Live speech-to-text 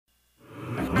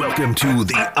Welcome to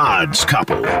The Odds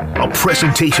Couple, a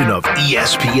presentation of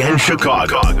ESPN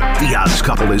Chicago. The Odds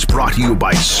Couple is brought to you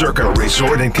by Circa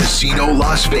Resort and Casino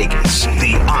Las Vegas.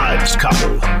 The Odds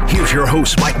Couple. Here's your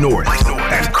hosts, Mike North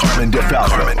and Carmen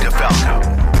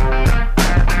DeFalco.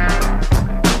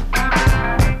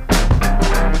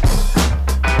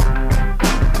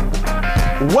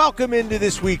 Welcome into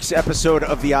this week's episode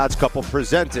of The Odds Couple,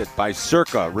 presented by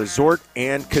Circa Resort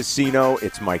and Casino.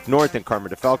 It's Mike North and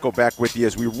Carmen DeFalco back with you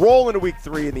as we roll into Week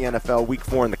 3 in the NFL, Week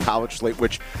 4 in the college slate,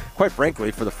 which, quite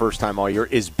frankly, for the first time all year,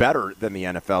 is better than the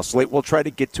NFL slate. We'll try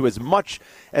to get to as much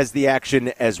as the action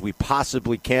as we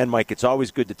possibly can. Mike, it's always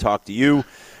good to talk to you.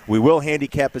 We will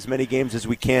handicap as many games as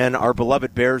we can. Our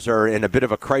beloved Bears are in a bit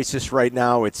of a crisis right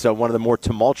now. It's one of the more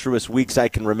tumultuous weeks I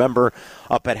can remember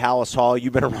up at Hallis Hall.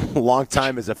 You've been around a long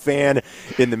time as a fan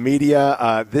in the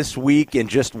media. This week and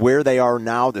just where they are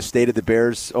now, the state of the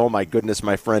Bears, oh my goodness,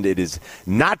 my friend, it is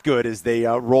not good as they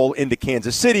roll into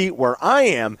Kansas City, where I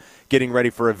am getting ready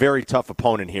for a very tough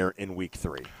opponent here in Week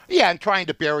 3. Yeah, and trying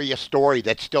to bury a story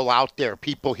that's still out there.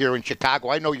 People here in Chicago,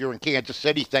 I know you're in Kansas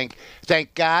City. Thank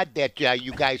God that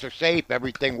you guys are safe.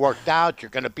 Everything worked out. You're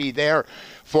going to be there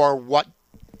for what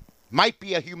might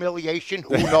be a humiliation.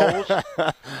 Who knows?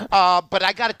 But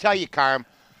I got to tell you, Carm,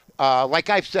 like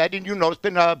I've said, and you know, it's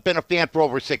been a fan for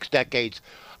over 6 decades.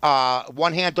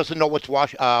 One hand doesn't know what's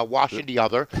washing the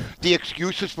other. The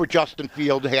excuses for Justin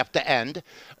Fields have to end.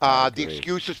 The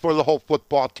excuses for the whole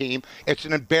football team. It's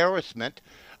an embarrassment.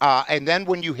 And then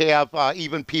when you have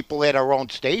even people at our own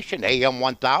station, AM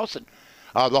 1000,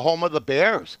 the home of the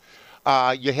Bears,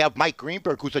 you have Mike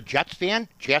Greenberg, who's a Jets fan,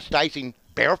 chastising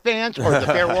Bear fans or the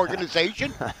Bear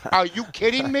organization? Are you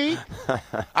kidding me?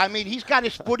 I mean, he's got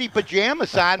his footy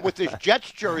pajamas on with his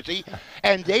Jets jersey,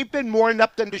 and they've been more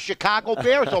inept than the Chicago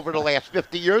Bears over the last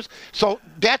 50 years. So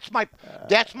that's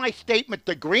my statement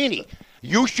to Greeny.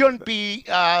 You shouldn't be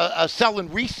selling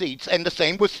receipts, and the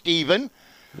same with Steven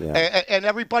and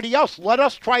everybody else. Let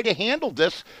us try to handle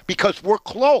this because we're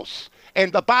close.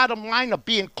 And the bottom line of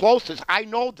being close is, I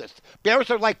know this.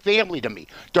 Bears are like family to me.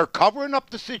 They're covering up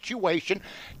the situation.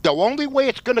 The only way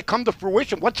it's going to come to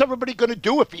fruition, what's everybody going to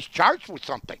do if he's charged with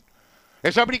something?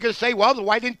 Is everybody going to say, well,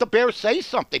 why didn't the Bears say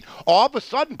something? All of a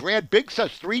sudden, Brad Biggs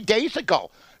says 3 days ago,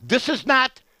 this is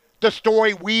not the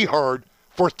story we heard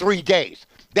for 3 days.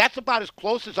 That's about as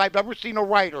close as I've ever seen a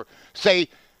writer say,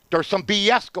 there's some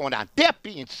BS going on. That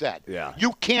being said,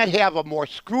 you can't have a more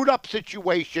screwed up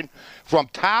situation from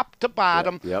top to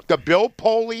bottom. The Bill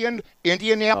Polian,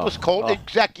 Indianapolis Colt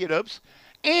executives,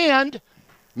 and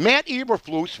Matt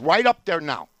Eberflus right up there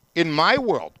now, in my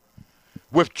world,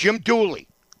 with Jim Dooley,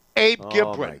 Abe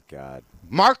Gibran,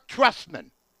 Mark Trestman.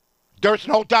 There's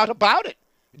no doubt about it.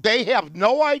 They have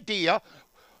no idea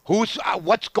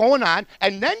what's going on.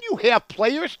 And then you have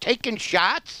players taking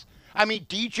shots. I mean,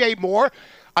 DJ Moore,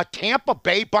 a Tampa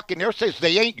Bay Buccaneer, says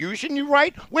they ain't using you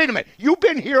right. Wait a minute. You've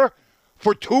been here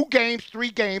for 2 games, 3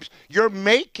 games. You're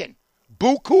making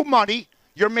buku money.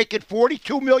 You're making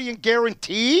 $42 million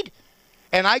guaranteed.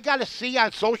 And I got to see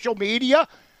on social media,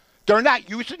 they're not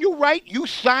using you right. You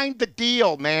signed the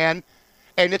deal, man.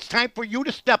 And it's time for you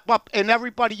to step up and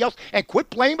everybody else and quit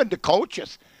blaming the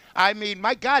coaches. I mean,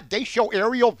 my God, they show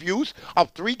aerial views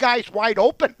of 3 guys wide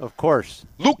open. Of course.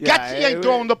 Luke Getsy ain't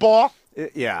throwing the ball.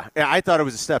 Yeah, I thought it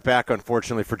was a step back,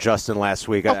 unfortunately, for Justin last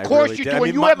week. Of course you do. I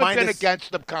mean, you haven't been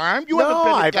against them, Carm. You haven't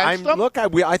been against them. Look,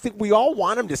 I think we all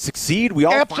want him to succeed. We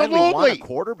all finally want a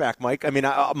quarterback, Mike. I mean,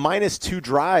 minus 2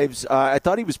 drives. I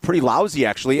thought he was pretty lousy,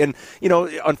 actually. And, you know,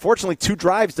 unfortunately, 2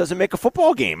 drives doesn't make a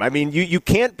football game. I mean, you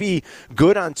can't be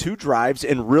good on 2 drives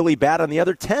and really bad on the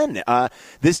other 10.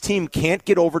 This team can't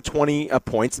get over 20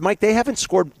 points. Mike, they haven't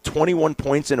scored 21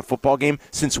 points in a football game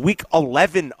since week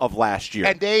 11 of last year.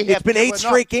 And it's been 8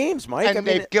 straight games, Mike. And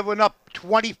they've given up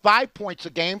 25 points a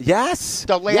game. Yes.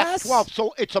 The last 12.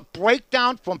 So it's a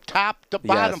breakdown from top to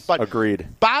bottom. Yes, but agreed.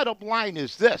 Bottom line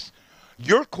is this.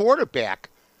 Your quarterback,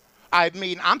 I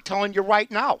mean, I'm telling you right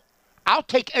now, I'll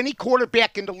take any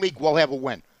quarterback in the league will have a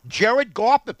win. Jared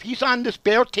Goff, if he's on this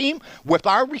Bear team with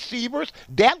our receivers,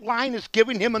 that line is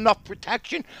giving him enough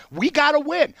protection. We got to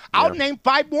win. I'll name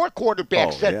 5 more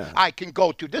quarterbacks that I can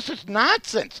go to. This is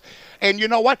nonsense. And you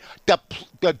know what?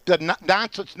 The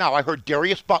nonsense now, I heard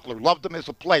Darius Butler, loved him as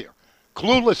a player,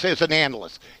 clueless as an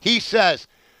analyst. He says,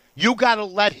 you got to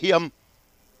let him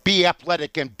be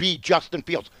athletic and be Justin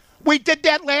Fields. We did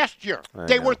that last year.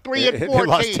 They were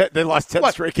 3-14. They lost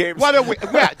 10 straight games. What are we?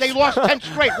 Yeah, they lost 10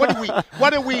 straight.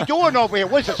 What are we doing over here?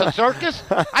 What is this, a circus?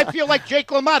 I feel like Jake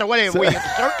LaMotta. What are we, a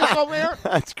circus over here?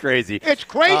 That's crazy. It's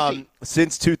crazy.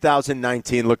 Since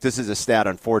 2019, look, this is a stat,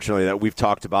 unfortunately, that we've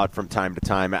talked about from time to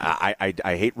time. I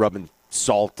hate rubbing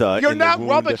salt You're in the not wound.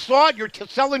 rubbing salt. You're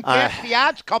selling cash. The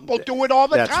odds couple do it all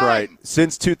the time. That's right.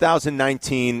 Since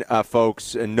 2019,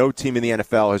 folks, no team in the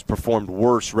NFL has performed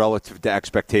worse relative to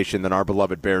expectation than our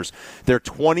beloved Bears. They're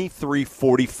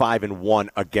 23-45-1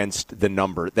 against the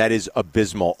number. That is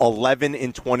abysmal.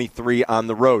 11-23 on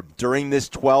the road. During this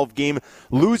 12-game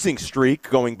losing streak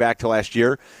going back to last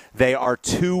year, they are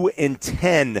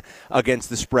 2-10 against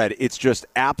the spread. It's just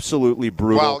absolutely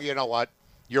brutal. Well, you know what?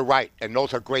 You're right, and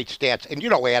those are great stats. And you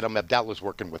know Adam Abdallah's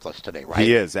working with us today, right?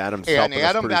 He is. Adam's helping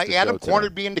us produce the show Adam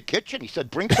cornered today. me in the kitchen. He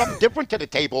said, bring something different to the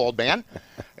table, old man.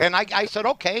 And I said,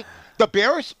 okay. The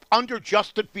Bears under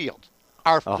Justin Fields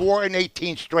are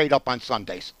 4-18 straight up on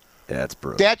Sundays. That's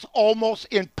brutal. That's almost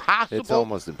impossible. It's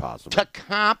almost impossible to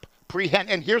comprehend.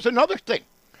 And here's another thing.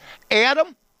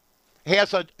 Adam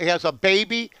has a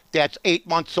baby that's 8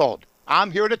 months old.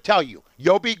 I'm here to tell you,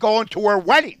 you'll be going to her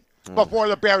wedding before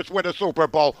the Bears win a Super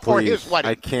Bowl. Please, or his wedding.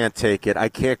 I can't take it. I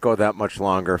can't go that much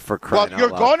longer for crying out loud. Well,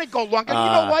 you're going to go longer. You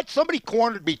know what? Somebody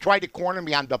tried to corner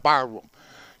me on the bar room.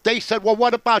 They said, well,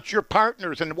 what about your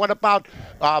partners? And what about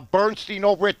Bernstein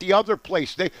over at the other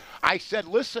place? I said,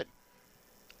 listen,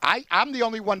 I'm the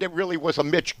only one that really was a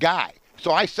Mitch guy.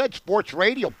 So I said sports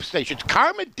radio stations.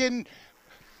 Carmen didn't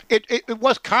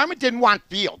want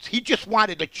Fields. He just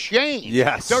wanted a change.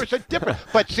 Yes. There's a difference.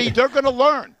 But see, they're going to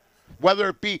learn. Whether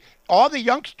it be all the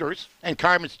youngsters, and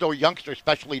Carmen's still a youngster,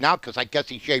 especially now because I guess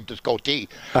he shaved his goatee.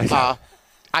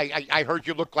 I heard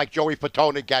you look like Joey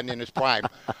Fatone again in his prime.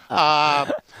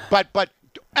 But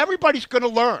everybody's going to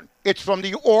learn. It's from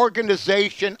the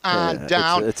organization on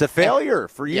down. It's a failure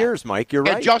for years, Mike. You're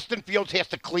right. And Justin Fields has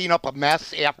to clean up a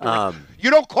mess after.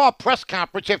 You don't call a press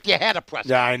conference if you had a press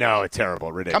conference. Yeah, I know. It's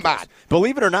terrible. Ridiculous. Come on.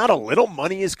 Believe it or not, a little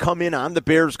money has come in on the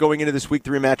Bears going into this Week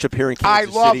 3 matchup here in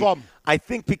Kansas City. I love them. I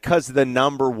think because the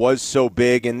number was so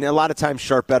big, and a lot of times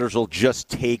sharp bettors will just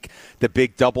take the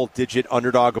big double-digit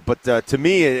underdog. But to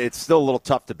me, it's still a little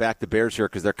tough to back the Bears here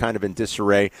because they're kind of in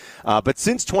disarray. But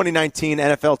since 2019,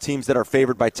 NFL teams that are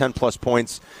favored by 10-plus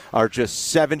points are just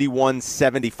 71,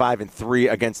 75, and 3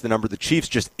 against the number. The Chiefs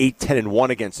just 8, 10, and 1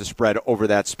 against the spread over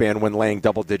that span when laying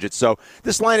double digits. So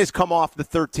this line has come off the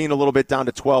 13 a little bit down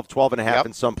to 12, 12.5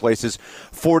 in some places.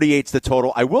 48's the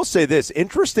total. I will say this,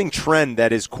 interesting trend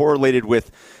that is correlated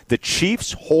with the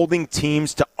Chiefs holding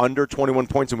teams to under 21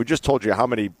 points. And we just told you how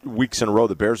many weeks in a row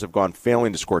the Bears have gone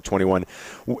failing to score 21.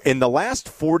 In the last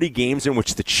 40 games in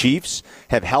which the Chiefs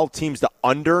have held teams to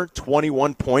under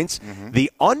 21 points, the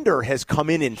under has come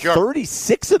in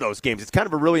 36 of those games. It's kind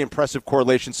of a really impressive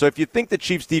correlation. So if you think the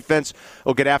Chiefs defense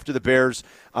will get after the Bears,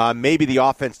 maybe the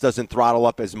offense doesn't throttle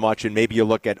up as much, and maybe you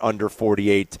look at under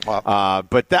 48.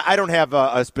 But I don't have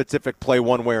a specific play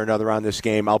one way or another on this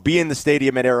game. I'll be in the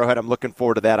stadium at Arrowhead. I'm looking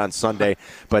forward to that on Sunday.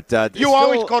 But you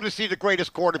always go to see the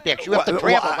greatest quarterbacks. You have to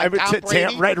travel. Tom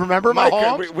Brady, right? Remember, Mike?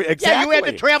 Exactly. Yeah, you had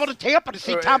to travel to Tampa to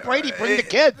see Tom Brady. Bring the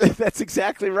kids. That's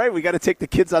exactly right. We got to take the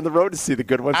kids on the road to see the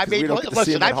good ones. I mean,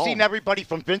 listen, I've home. seen everybody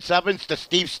from Vince Evans to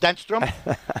Steve Stenstrom.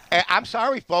 I'm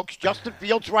sorry, folks. Justin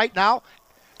Fields right now,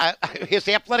 his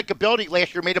athletic ability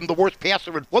last year made him the worst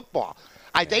passer in football.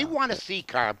 They want to see,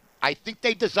 Carm. I think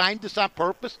they designed this on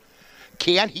purpose.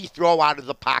 Can he throw out of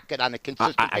the pocket on a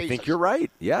consistent basis? I think you're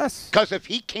right, yes. Because if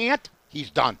he can't,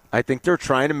 he's done. I think they're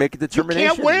trying to make a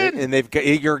determination. You can't win.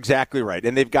 And you're exactly right.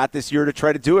 And they've got this year to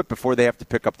try to do it before they have to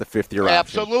pick up the fifth-year option.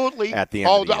 Absolutely. At the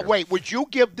end of the year. Wait, would you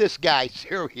give this guy,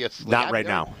 seriously? Not right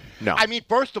now, no. I mean,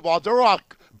 first of all, they're all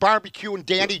barbecuing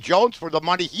Danny Jones for the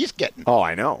money he's getting. Oh,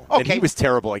 I know. Okay. And he was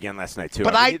terrible again last night, too.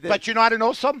 But you know how to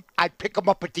know something? I'd pick him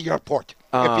up at the airport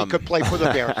if he could play for the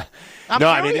Bears.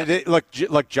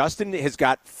 Look, Justin has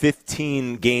got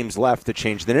 15 games left to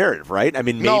change the narrative, right? I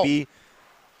mean, maybe,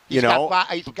 he's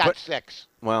got 6.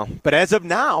 Well, but as of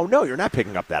now, no, you're not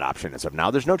picking up that option. As of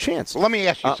now, there's no chance. Well, let me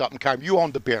ask you something, Carm. You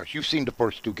own the Bears. You've seen the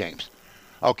first 2 games,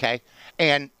 okay?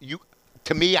 And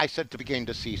to me, I said at the beginning of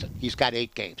the season, he's got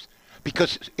 8 games.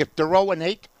 Because if they're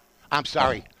 0-8, I'm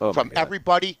sorry. From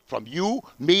everybody, from you,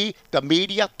 me, the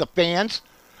media, the fans,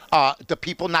 the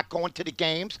people not going to the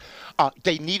games,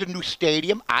 they need a new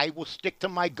stadium. I will stick to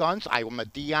my guns. I am a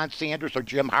Deion Sanders or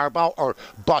Jim Harbaugh or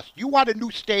bust. You want a new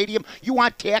stadium? You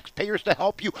want taxpayers to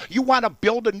help you? You want to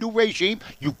build a new regime?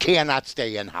 You cannot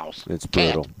stay in-house. It's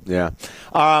brutal. Yeah.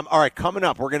 All right, coming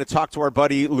up, we're going to talk to our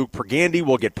buddy Luke Pergande.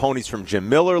 We'll get ponies from Jim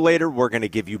Miller later. We're going to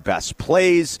give you best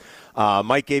plays.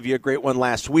 Mike gave you a great one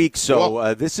last week,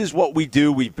 so this is what we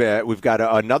do. We've got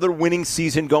another winning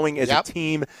season going as a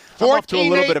team.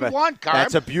 14-8-1, Carm.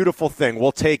 That's a beautiful thing.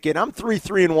 We'll take it. I'm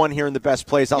 3-3-1 here in the best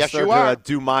place. I'll start to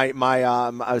do my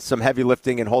some heavy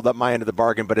lifting and hold up my end of the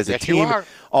bargain. But as a team,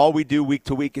 all we do week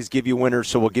to week is give you winners.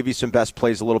 So we'll give you some best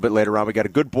plays a little bit later on. We got a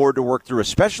good board to work through,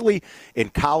 especially in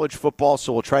college football.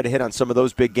 So we'll try to hit on some of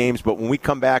those big games. But when we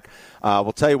come back,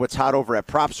 we'll tell you what's hot over at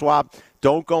PropSwap.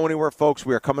 Don't go anywhere, folks.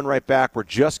 We are coming right back. We're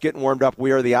just getting warmed up.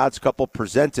 We are the Odds Couple,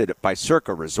 presented by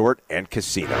Circa Resort and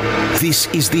Casino. This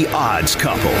is the Odds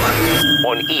Couple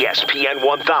on ESPN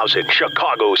 1000,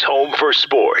 Chicago's home for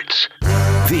sports.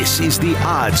 This is the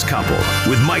Odds Couple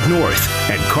with Mike North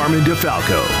and Carmen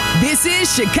DeFalco. This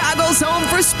is Chicago's home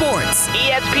for sports.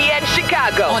 ESPN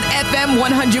Chicago on FM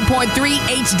 100.3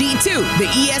 HD2, the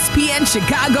ESPN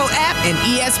Chicago app, and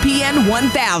ESPN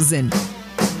 1000.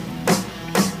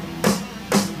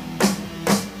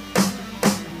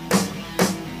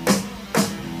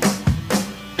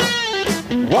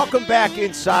 Welcome back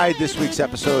inside this week's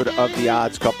episode of The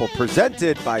Odds Couple,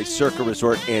 presented by Circa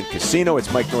Resort and Casino.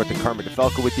 It's Mike North and Carmen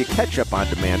DeFalco with you. Catch up on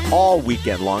demand all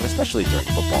weekend long, especially during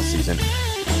football season.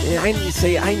 And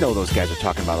I know those guys are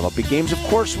talking about all the big games. Of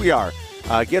course we are.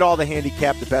 Get all the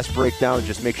handicap, the best breakdown.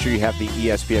 Just make sure you have the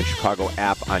ESPN Chicago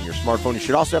app on your smartphone. You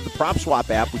should also have the PropSwap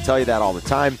app. We tell you that all the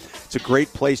time. It's a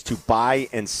great place to buy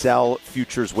and sell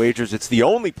futures wagers. It's the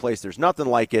only place. There's nothing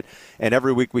like it. And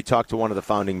every week we talk to one of the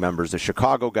founding members, a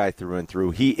Chicago guy through and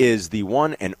through. He is the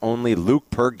one and only Luke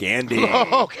Pergande.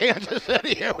 Oh, Kansas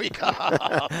City. Here we go.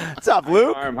 What's up,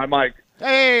 Luke? Hi, Mike.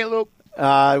 Hey, Luke.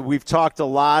 We've talked a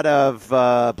lot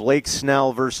of Blake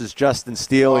Snell versus Justin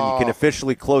Steele, and you can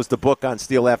officially close the book on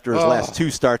Steele after his last two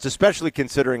starts, especially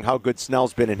considering how good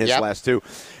Snell's been in his last two.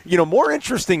 You know, more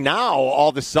interesting now, all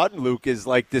of a sudden, Luke, is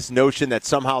like this notion that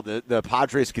somehow the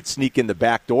Padres could sneak in the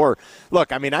back door.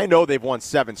 Look, I mean, I know they've won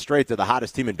 7 straight. They're the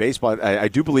hottest team in baseball. I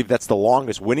do believe that's the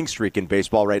longest winning streak in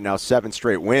baseball right now, 7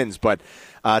 straight wins. But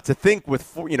to think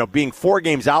with, being 4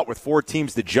 games out with 4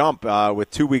 teams to jump with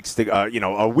 2 weeks to,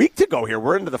 a week to go here.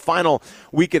 We're into the final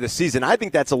week of the season. I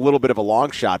think that's a little bit of a long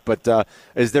shot. But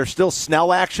is there still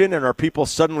Snell action, and are people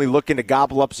suddenly looking to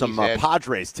gobble up some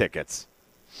Padres tickets?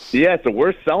 Yeah, so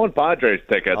we're selling Padres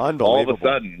tickets all of a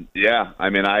sudden. Yeah, I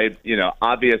mean,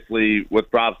 obviously with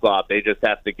PropSwap, they just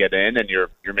have to get in, and you're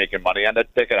making money on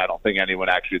that ticket. I don't think anyone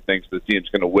actually thinks the team's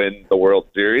going to win the World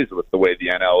Series with the way the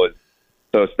NL is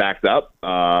so stacked up.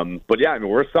 But yeah, I mean,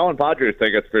 we're selling Padres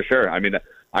tickets for sure. I mean,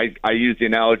 I use the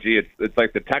analogy, it's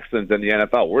like the Texans in the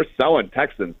NFL. We're selling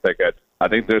Texans tickets. I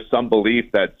think there's some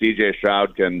belief that C.J.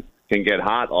 Stroud can get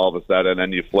hot all of a sudden,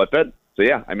 and you flip it. So,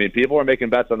 yeah, I mean, people are making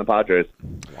bets on the Padres.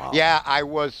 Wow. Yeah, I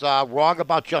was wrong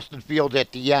about Justin Fields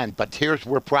at the end, but here's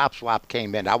where PropSwap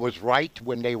came in. I was right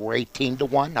when they were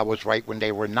 18-1. I was right when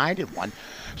they were 9-1.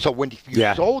 So when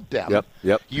you sold them,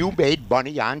 you made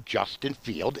money on Justin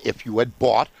Fields if you had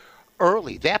bought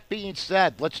early. That being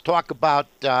said, let's talk about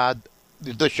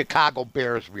the Chicago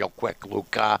Bears real quick,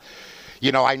 Luke. I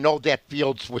know that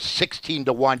Fields was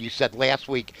 16-1, you said last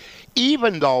week,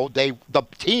 even though the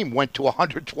team went to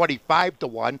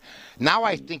 125-1. Now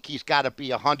I think he's got to be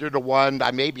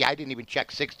 100-1. Maybe I didn't even check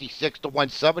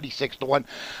 66-1,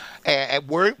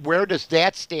 76-1. Where does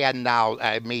that stand now?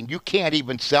 I mean, you can't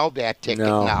even sell that ticket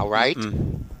now, right?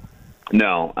 Mm-mm.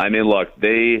 No. I mean, look,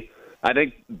 I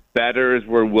think bettors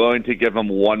were willing to give him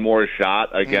one more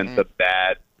shot against a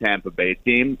bad Tampa Bay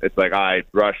team. It's like, I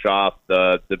brush off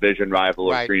the division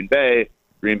rival of Green Bay.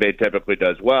 Green Bay typically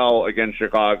does well against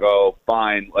Chicago.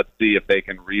 Fine, let's see if they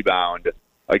can rebound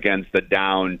against the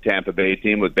down Tampa Bay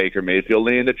team with Baker Mayfield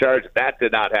leading the charge. That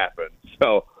did not happen.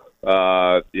 So,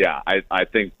 I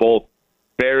think both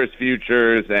Bears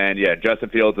futures and, Justin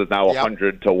Fields is now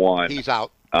 100-1. He's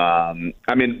out. I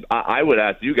mean, I would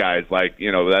ask you guys,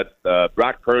 that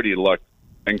Brock Purdy looked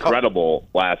incredible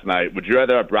last night. Would you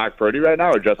rather have Brock Purdy right now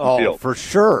or Justin Fields? Oh, for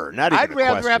sure. Not even a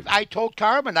question. I told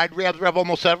Carmen, I'd rather have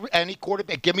almost any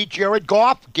quarterback. Give me Jared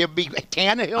Goff. Give me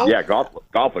Tannehill. Yeah,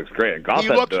 Goff looks great. And Goff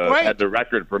had the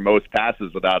record for most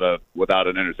passes without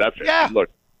an interception. Yeah.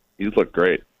 He's looked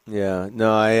great. Yeah,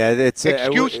 no, it's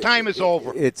excuse time is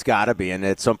over. It's got to be, and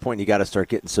at some point you got to start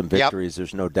getting some victories.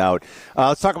 There's no doubt.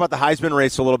 Let's talk about the Heisman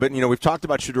race a little bit. We've talked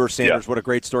about Shedeur Sanders. What a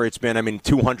great story it's been. I mean,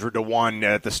 200-1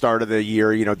 at the start of the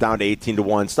year. Down to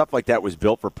 18-1. Stuff like that was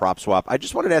built for PropSwap. I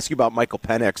just wanted to ask you about Michael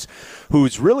Penix,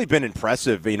 who's really been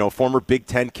impressive. Former Big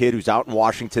Ten kid who's out in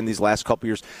Washington these last couple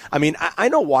years. I mean, I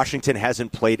know Washington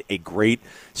hasn't played a great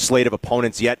slate of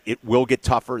opponents yet. It will get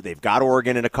tougher. They've got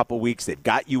Oregon in a couple weeks. They've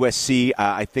got USC.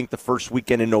 I think, the first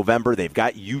weekend in November. They've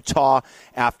got Utah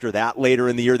after that later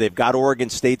in the year. They've got Oregon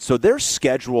State. So their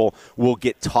schedule will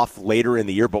get tough later in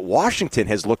the year. But Washington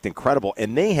has looked incredible,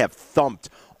 and they have thumped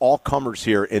all comers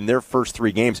here in their first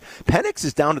 3 games. Penix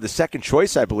is down to the second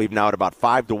choice, I believe, now at about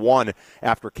 5-1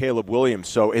 after Caleb Williams.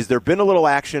 So has there been a little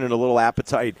action and a little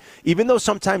appetite? Even though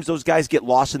sometimes those guys get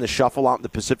lost in the shuffle out in the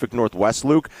Pacific Northwest,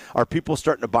 Luke, are people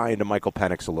starting to buy into Michael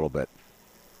Penix a little bit?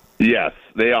 Yes,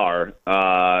 they are.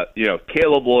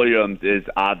 Caleb Williams is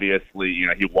obviously,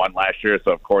 he won last year,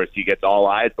 so of course he gets all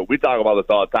eyes. But we talk about this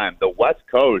all the time. The West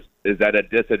Coast is at a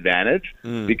disadvantage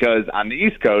because on the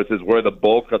East Coast is where the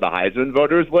bulk of the Heisman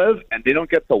voters live, and they don't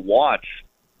get to watch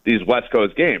these West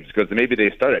Coast games because maybe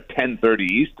they start at 10:30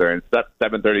 Eastern,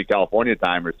 7:30 California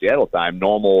time or Seattle time,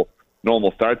 normal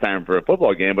start time for a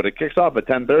football game, but it kicks off at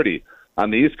 10:30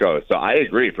 on the East Coast. So I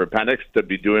agree for Penix to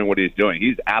be doing what he's doing.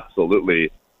 He's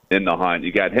absolutely in the hunt.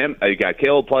 You got him. You got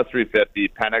Caleb plus 350,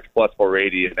 Penix plus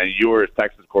 480, and then Ewers,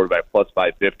 Texas quarterback, plus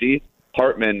 550.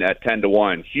 Hartman at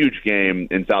 10-1. Huge game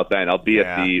in South Bend. I'll be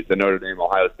at the Notre Dame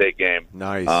Ohio State game.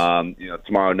 Nice.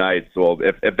 Tomorrow night. So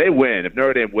if they win, if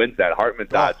Notre Dame wins that,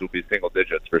 Hartman's odds will be single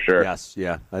digits for sure. Yes.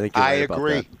 Yeah. I think you're right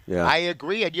agree. About that. Yeah. I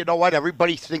agree. And you know what?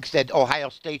 Everybody thinks that Ohio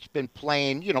State's been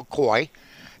playing, coy,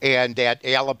 and that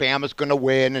Alabama's going to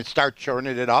win and start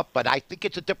churning it up. But I think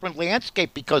it's a different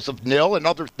landscape because of nil and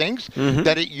other things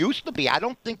that it used to be. I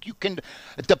don't think you can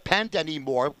depend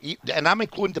anymore. And I'm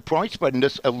including the point spread in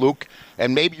this, Luke,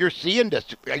 and maybe you're seeing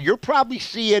this. You're probably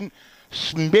seeing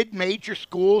mid-major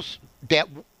schools that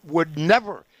would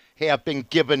never have been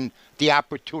given the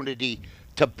opportunity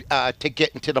to get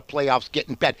into the playoffs, get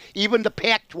in bed. Even the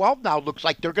Pac-12 now looks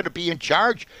like they're going to be in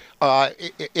charge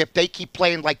if they keep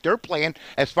playing like they're playing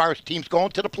as far as teams going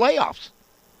to the playoffs.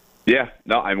 Yeah,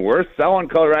 no, we're selling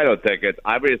Colorado tickets.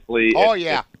 Obviously,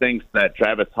 it thinks that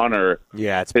Travis Hunter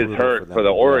is hurt for the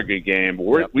Oregon game.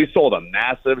 We sold a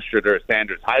massive Shedeur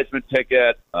Sanders Heisman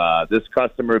ticket. This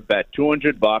customer bet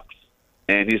 $200.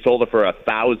 And he sold it for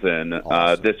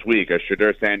 $1,000 this week, a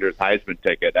Shedeur Sanders Heisman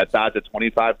ticket. That's odds at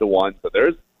 25-1. So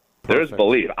there's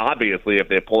belief. Obviously, if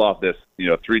they pull off this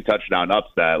 3-touchdown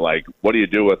upset, like what do you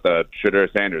do with a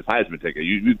Shedeur Sanders Heisman ticket?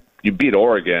 You beat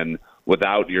Oregon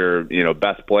without your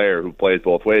best player who plays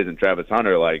both ways, and Travis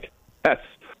Hunter. Like that's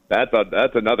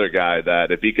another guy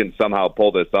that if he can somehow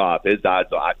pull this off, his odds,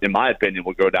 in my opinion,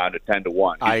 will go down to 10-1.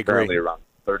 He's I agree. Currently around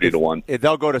 30-1.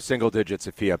 They'll go to single digits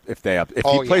if he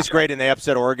plays great and they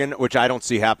upset Oregon, which I don't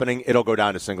see happening. It'll go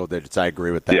down to single digits. I agree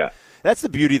with that. Yeah. That's the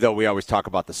beauty, though. We always talk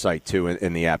about the site too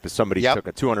in the app. Is somebody took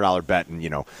a $200 bet and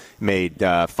made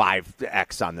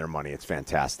 5x on their money. It's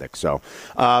fantastic. So,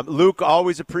 Luke,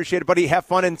 always appreciate it, buddy. Have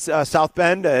fun in South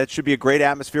Bend. It should be a great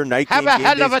atmosphere. Game day's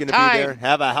going to be there.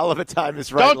 Have a hell of a time.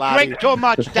 Is right. Don't drink too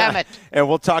much, damn it. And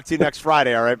we'll talk to you next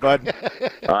Friday. All right, bud.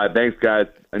 All right, thanks, guys.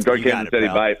 Enjoy Kansas City.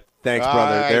 Bye. Thanks,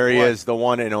 brother. There he is, the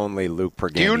one and only Luke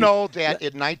Pergande. Do you know that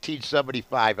in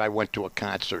 1975 I went to a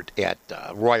concert at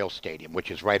Royal Stadium,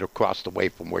 which is right across the way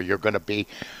from where you're going to be,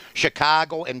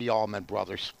 Chicago and the Allman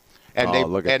Brothers. And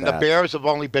the Bears have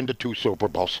only been to 2 Super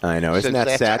Bowls. I know. Isn't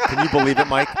that sad? Can you believe it,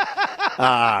 Mike?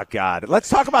 God. Let's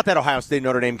talk about that Ohio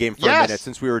State-Notre Dame game for a minute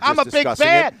since we were just discussing big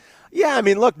fan. it. Yeah,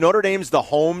 look, Notre Dame's the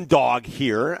home dog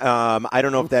here. I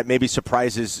don't know if that maybe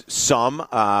surprises some.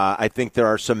 I think there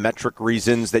are some metric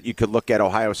reasons that you could look at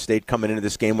Ohio State coming into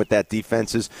this game with that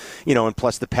defenses, and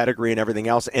plus the pedigree and everything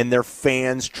else. And their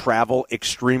fans travel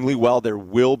extremely well. There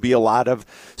will be a lot of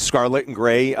scarlet and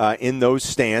gray in those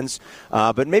stands.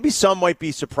 But maybe some might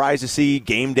be surprised to see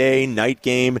game day, night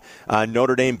game,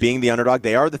 Notre Dame being the underdog.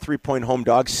 They are the 3-point home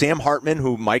dog. Sam Hartman,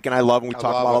 who Mike and I love and we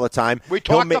talk about all the time. We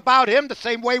talked about him the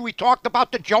same way we talked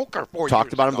about the Joker 4 years ago.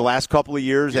 Talked about him the last couple of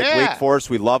years at Wake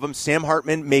Forest. We love him. Sam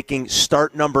Hartman making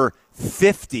start number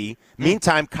 50.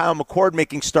 Meantime, Kyle McCord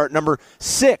making start number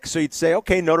 6. So you'd say,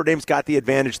 okay, Notre Dame's got the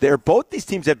advantage there. Both these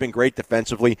teams have been great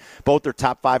defensively. Both are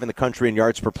top 5 in the country in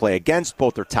yards per play against.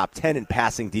 Both are top 10 in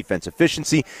passing defense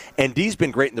efficiency. And D's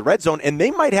been great in the red zone. And they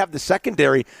might have the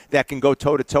secondary that can go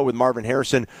toe-to-toe with Marvin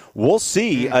Harrison. We'll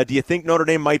see. Do you think Notre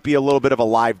Dame might be a little bit of a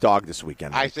live dog this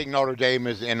weekend? I think Notre Dame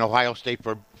is in Ohio State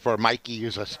for Mikey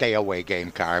is a stay-away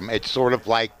game, Carm. It's sort of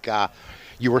like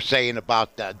you were saying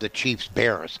about the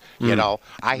Chiefs-Bears.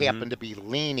 I happen to be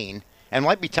leaning. And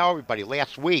let me tell everybody,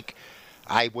 last week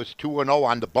I was 2-0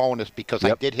 on the bonus because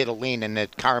I did hit a lean, and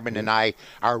that Carmen and I,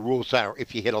 our rules are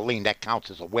if you hit a lean, that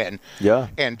counts as a win. Yeah.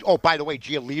 And, by the way,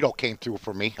 Giolito came through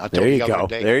for me. There you go.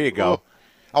 There you go.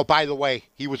 Oh, by the way,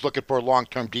 he was looking for a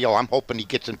long-term deal. I'm hoping he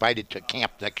gets invited to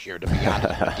camp next year, to be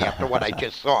honest with you, after what I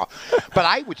just saw. But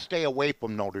I would stay away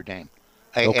from Notre Dame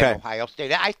and Ohio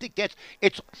State. I think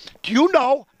it's – do you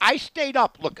know, I stayed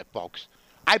up, look at folks,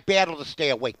 I battled to stay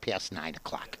awake past 9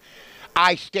 o'clock.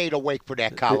 I stayed awake for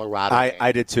that Colorado game.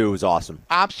 I did too. It was awesome.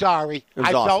 I'm sorry.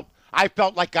 I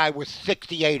felt like I was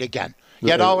 68 again.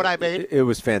 You know what I mean? It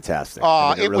was fantastic.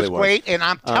 It really was great, and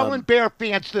I'm telling Bear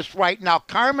fans this right now.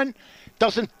 Carmen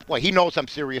he knows I'm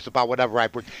serious about whatever I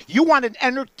bring. You want an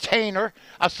entertainer,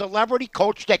 a celebrity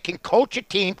coach that can coach a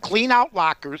team, clean out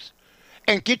lockers,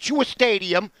 and get you a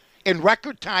stadium in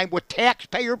record time with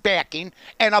taxpayer backing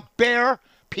and a Bear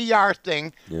PR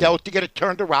thing to get it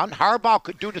turned around. Harbaugh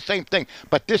could do the same thing,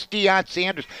 but this Deion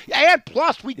Sanders, and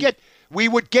plus we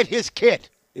would get his kid.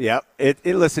 Yeah.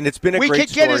 Listen, it's been a great story. We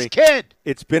could get his kid.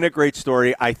 It's been a great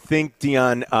story. I think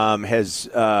Deion has.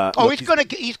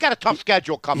 He's got a tough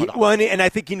schedule coming up. Well, and I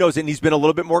think he knows it. And he's been a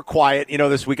little bit more quiet,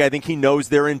 this week. I think he knows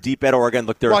they're in deep at Oregon.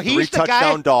 Look, they're a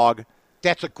 3-touchdown dog.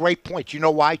 That's a great point. You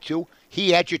know why too?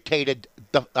 He agitated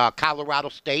the Colorado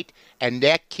State, and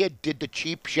that kid did the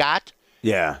cheap shot.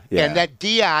 Yeah. And that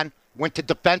Deion went to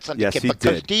defense on the kid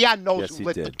because Deion knows who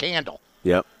lit the candle.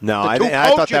 Yep. No, I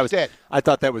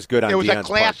thought that was good on Deion's part, too. It was a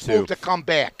class move to come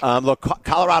back. Look,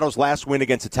 Colorado's last win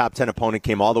against a top 10 opponent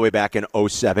came all the way back in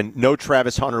 2007. No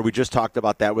Travis Hunter. We just talked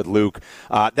about that with Luke.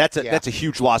 That's a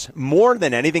huge loss. More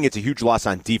than anything, it's a huge loss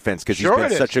on defense because he's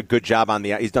done such a good job on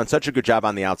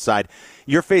the outside.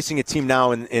 You're facing a team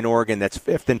now in Oregon that's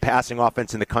 5th in passing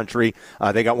offense in the country.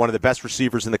 They got one of the best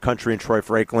receivers in the country in Troy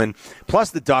Franklin.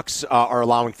 Plus, the Ducks are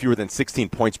allowing fewer than 16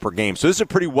 points per game. So this is a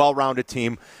pretty well-rounded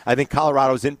team. I think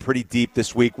Colorado's in pretty deep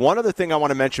this week. One other thing I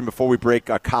want to mention before we break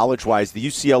college-wise, the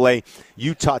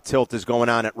UCLA-Utah tilt is going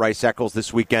on at Rice-Eccles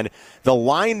this weekend. The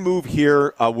line move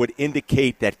here would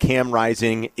indicate that Cam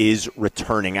Rising is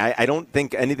returning. I don't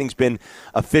think anything's been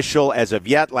official as of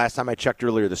yet. Last time I checked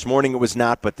earlier this morning, it was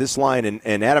not. But this line,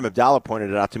 and Adam Abdallah pointed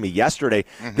it out to me yesterday,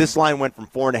 this line went from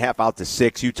 4.5 out to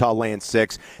 6, Utah laying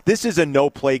 6. This is a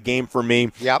no-play game for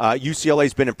me. Yep.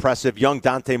 UCLA's been impressive. Young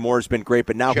Dante Moore has been great,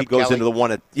 but now he goes into the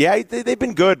one. They've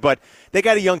been good, but they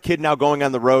got a young kid now going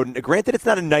on the road. And granted, it's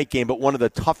not a night game, but one of the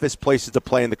toughest places to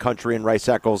play in the country in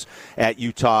Rice-Eccles at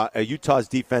Utah. Utah's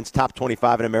defense, top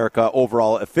 25 in America,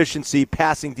 overall efficiency,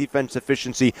 passing defense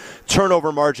efficiency,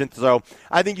 turnover margin. So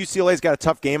I think UCLA's got a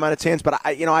tough game on its hands, but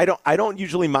I don't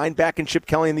usually mind backing Chip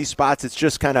Kelly in these spots. It's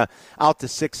just kind of out to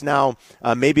 6 now.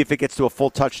 Maybe if it gets to a full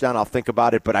touchdown, I'll think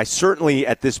about it, but I certainly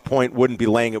at this point wouldn't be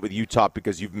laying it with Utah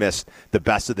because you've missed the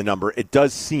best of the number. It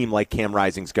does seem like Cam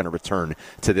Rising's going to return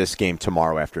to this game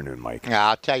tomorrow afternoon, Mike. Yeah,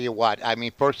 I'll tell you what. I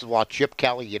mean, first of all, Chip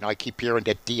Kelly, I keep hearing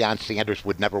that Deion Sanders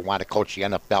would never want to coach the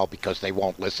NFL because they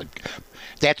won't listen.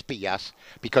 That's BS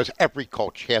because every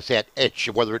coach has that itch,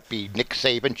 whether it be Nick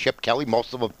Saban, Chip Kelly,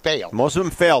 most of them fail. Most of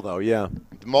them fail, though, yeah.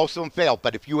 Most of them fail,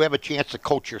 but if you have a chance to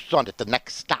coach your son at the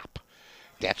next stop,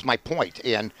 that's my point.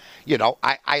 And,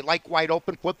 I like wide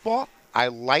open football. I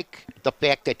like the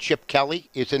fact that Chip Kelly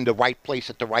is in the right place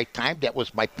at the right time. That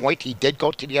was my point. He did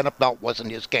go to the NFL. It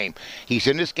wasn't his game. He's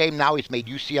in his game now. He's made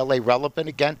UCLA relevant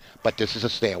again, but this is a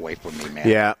stay away from me, man.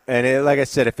 Yeah, and like I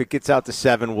said, if it gets out to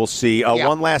 7, we'll see.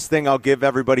 One last thing I'll give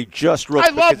everybody just real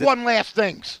quick. I love one last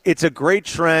things. It's a great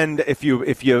trend if you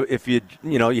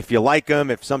like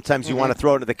them. If sometimes you want to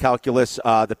throw it into the calculus,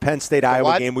 the Penn State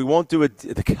Iowa game. We won't do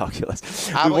the calculus.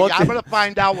 I'm going to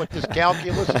find out what this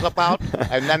calculus is about,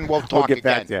 and then we'll talk. We'll get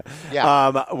back to you.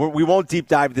 Yeah. We won't deep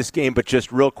dive this game, but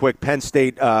just real quick, Penn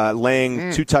State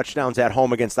laying 2 touchdowns at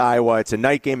home against Iowa. It's a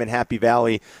night game in Happy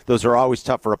Valley. Those are always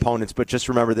tough for opponents, but just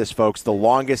remember this, folks. The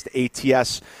longest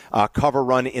ATS cover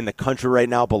run in the country right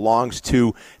now belongs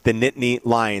to the Nittany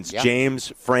Lions. Yep.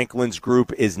 James Franklin's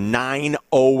group is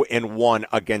 9-0-1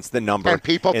 against the number. And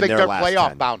people think they're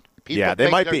playoff bound. They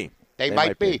might be. They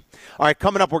might be. All right,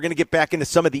 coming up, we're going to get back into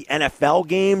some of the NFL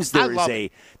games.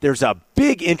 There's a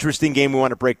big, interesting game we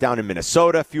want to break down in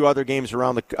Minnesota. A few other games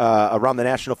around the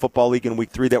National Football League in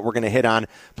Week 3 that we're going to hit on.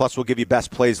 Plus, we'll give you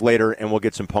best plays later, and we'll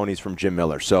get some ponies from Jim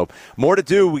Miller. So, more to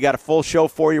do. We got a full show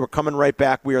for you. We're coming right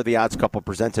back. We are the Odds Couple,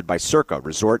 presented by Circa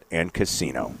Resort and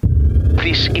Casino.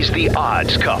 This is The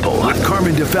Odds Couple with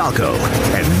Carmen DeFalco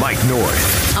and Mike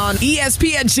North. On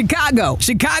ESPN Chicago,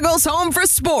 Chicago's home for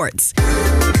sports.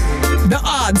 The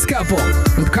Odds Couple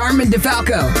with Carmen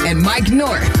DeFalco and Mike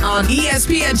North on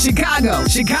ESPN Chicago,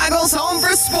 Chicago's home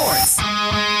for sports.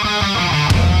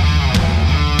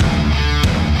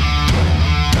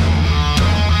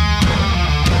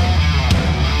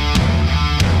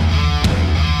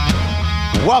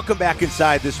 Welcome back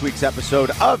inside this week's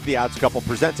episode of The Odds Couple,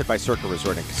 presented by Circa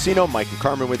Resort and Casino. Mike and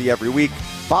Carmen with you every week.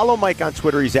 Follow Mike on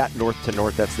Twitter. He's at North to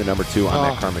North. That's the number 2 on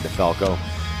that Carmen DeFalco.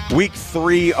 Week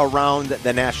 3 around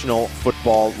the National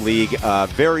Football League.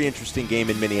 Very interesting game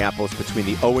in Minneapolis between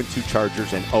the 0-2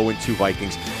 Chargers and 0-2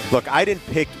 Vikings. Look, I didn't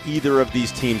pick either of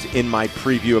these teams in my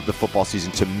preview of the football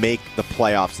season to make the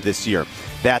playoffs this year.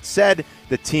 That said,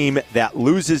 the team that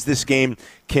loses this game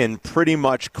can pretty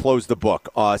much close the book.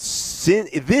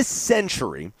 This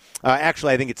century,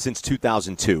 actually I think it's since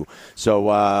 2002. So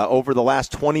over the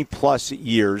last 20-plus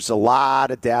years, a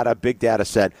lot of data, big data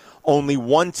set, only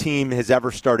one team has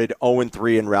ever started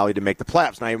 0-3 and rallied to make the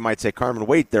playoffs. Now you might say, Carmen,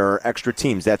 wait, there are extra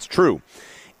teams. That's true.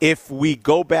 If we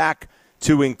go back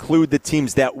to include the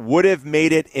teams that would have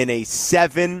made it in a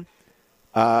seven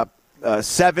playoff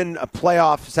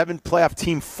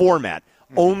team format,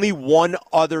 only one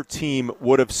other team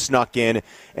would have snuck in,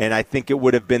 and I think it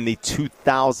would have been the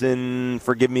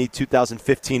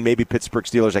 2015, maybe Pittsburgh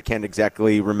Steelers. I can't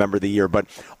exactly remember the year, but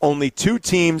only two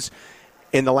teams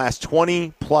in the last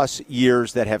 20-plus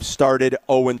years that have started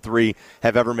 0-3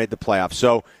 have ever made the playoffs.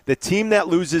 So the team that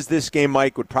loses this game,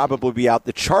 Mike, would probably be out.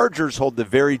 The Chargers hold the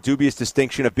very dubious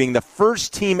distinction of being the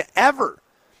first team ever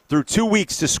through 2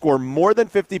 weeks to score more than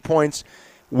 50 points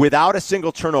without a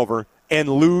single turnover and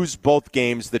lose both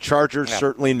games. The Chargers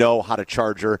certainly know how to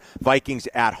charger. Vikings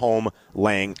at home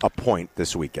laying a point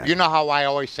this weekend. You know how I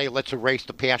always say, let's erase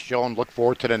the past show and look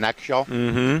forward to the next show?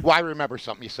 Mm-hmm. Well, I remember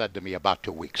something you said to me about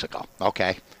 2 weeks ago,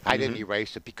 okay? I didn't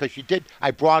erase it because you did.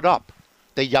 I brought up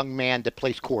the young man that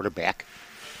plays quarterback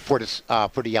for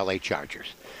the L.A.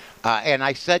 Chargers. And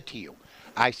I said to you,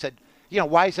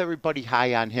 why is everybody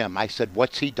high on him? I said,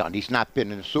 what's he done? He's not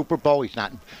been in the Super Bowl.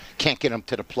 Can't get him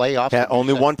to the playoffs. Yeah,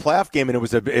 only one playoff game,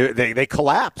 and they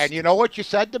collapsed. And you know what you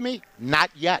said to me?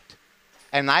 Not yet.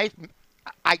 And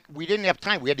we didn't have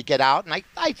time. We had to get out, and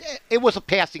it was a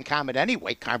passing comment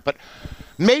anyway, Carm, but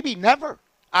maybe never.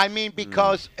 I mean,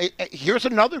 because here's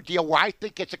another deal where I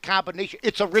think it's a combination.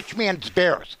 It's a rich man's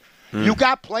Bears. You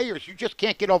got players. You just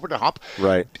can't get over the hump.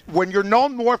 Right. When you're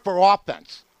known more for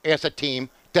offense as a team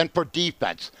than for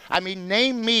defense. I mean,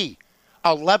 name me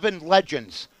 11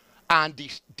 legends on the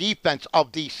defense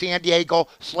of the San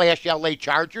Diego/LA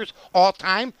Chargers all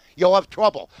time. You'll have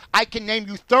trouble. I can name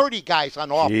you 30 guys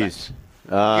on offense. Jeez.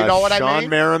 You know what I mean? Sean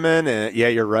Merriman. Yeah,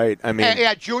 you're right. I mean,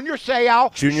 Junior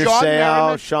Seau,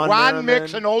 Sean Merriman,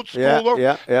 Mix, an old schooler.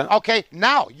 Yeah. Okay,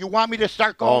 now you want me to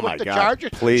start going with the Chargers?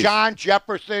 Please. John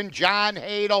Jefferson, John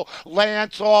Hadel,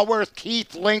 Lance Allworth,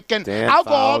 Keith Lincoln. I'll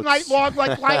go all night long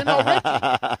like Lionel Richie.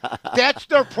 That's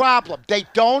their problem. They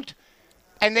don't,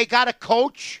 and they got a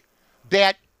coach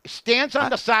that stands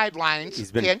on the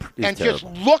sidelines and just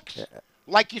looks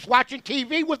like he's watching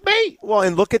TV with me. Well,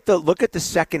 and look at the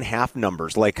second half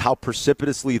numbers, like how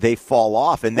precipitously they fall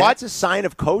off, and that's a sign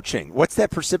of coaching. What's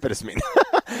that precipitous mean?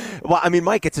 Well, I mean,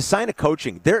 Mike, it's a sign of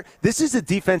coaching. This is a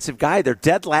defensive guy. They're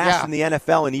dead last in the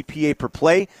NFL in EPA per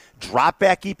play, drop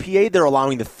back EPA. They're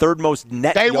allowing the third most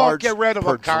net yards won't get rid of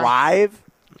per drive.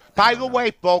 By the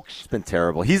way, folks, it's been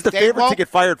terrible. He's the favorite to get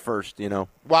fired first, you know.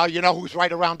 Well, you know who's right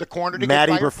around the corner to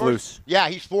Matty get fired Berflus. first? Yeah,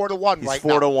 he's 4-1 right now. He's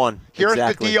 4-1. Here's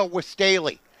exactly. the deal with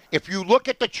Staley. If you look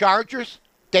at the Chargers,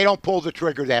 they don't pull the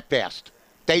trigger that fast.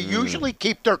 They usually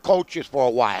keep their coaches for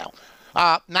a while.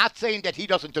 Not saying that he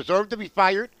doesn't deserve to be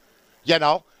fired, you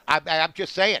know. I'm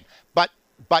just saying. But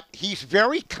he's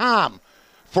very calm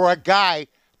for a guy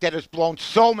that has blown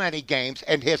so many games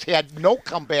and has had no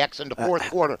comebacks in the fourth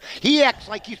quarter. He acts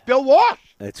like he's Bill Walsh.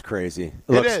 It's crazy.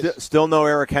 Look, still no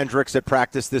Eric Hendricks at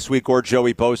practice this week or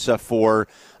Joey Bosa for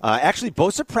actually,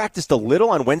 Bosa practiced a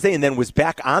little on Wednesday and then was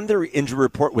back on their injury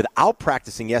report without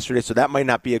practicing yesterday, so that might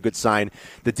not be a good sign.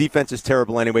 The defense is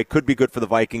terrible anyway. Could be good for the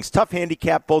Vikings. Tough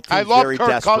handicap. Both teams very desperate.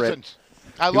 I love Kirk Cousins.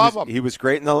 I love him. He was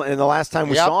great in the last time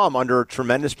we saw him under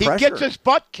tremendous pressure. He gets his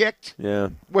butt kicked. Yeah.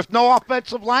 With no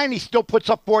offensive line, he still puts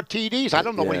up 4 TDs. I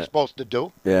don't know what he's supposed to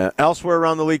do. Yeah. Elsewhere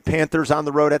around the league, Panthers on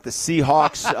the road at the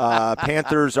Seahawks.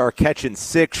 Panthers are catching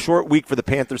 6. Short week for the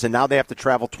Panthers, and now they have to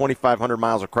travel 2,500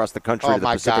 miles across the country to the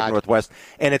Pacific Northwest.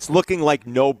 And it's looking like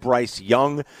no Bryce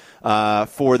Young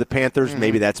for the Panthers.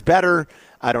 Maybe that's better.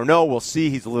 I don't know. We'll see.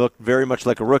 He's looked very much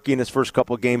like a rookie in his first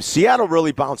couple of games. Seattle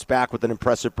really bounced back with an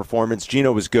impressive performance.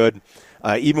 Geno was good,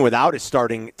 even without his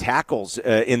starting tackles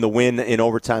in the win in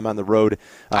overtime on the road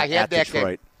at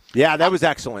Detroit. Yeah, that was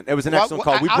excellent. It was an excellent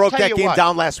call. We broke that game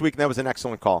down last week, and that was an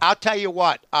excellent call. I'll tell you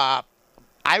what.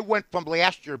 I went from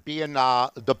last year being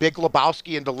the big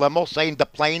Lebowski in the limo saying the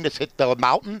plane has hit the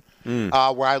mountain,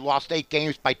 where I lost 8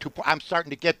 games by 2 points. I'm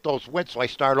starting to get those wins, so I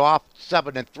start off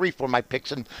 7-3 for my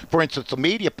picks, and for instance, the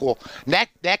media pool. And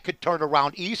that could turn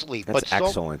around easily. That's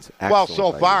excellent. Well,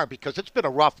 so far, because it's been a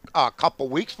rough couple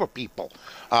weeks for people.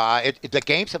 The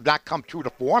games have not come true to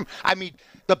form. I mean,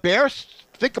 the Bears,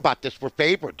 think about this, were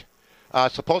favored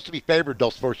supposed to be favored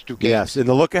those first 2 games. Yes, in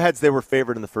the look-aheads, they were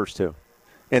favored in the first 2.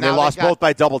 And Now they lost both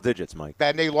by double digits, Mike.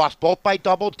 And they lost both by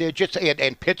double digits.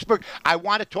 And Pittsburgh, I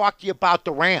want to talk to you about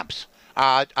the Rams.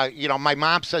 My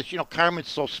mom says, Carmen's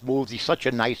so smooth. He's such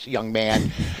a nice young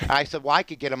man. I said, well, I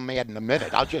could get him mad in a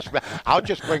minute. I'll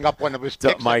just bring up one of his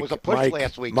picks that was a push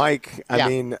last week. Mike, I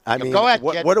mean, go ahead.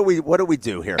 What do we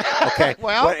do here? Okay.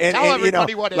 Well, tell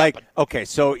everybody what happened. Okay,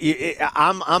 so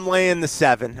I'm laying the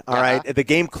 7. All right. The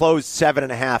game closed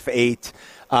 7.5, 8.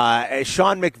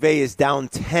 Sean McVay is down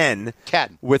 10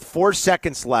 with 4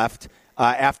 seconds left.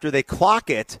 After they clock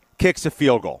it, kicks a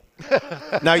field goal.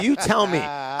 Now, you tell me.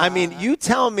 I mean, you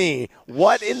tell me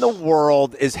what in the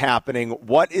world is happening,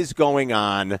 what is going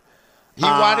on. He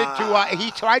wanted to.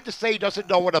 He tried to say he doesn't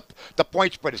know what the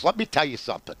point spread is. Let me tell you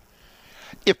something.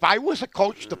 If I was a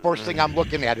coach, the first thing I'm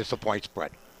looking at is the point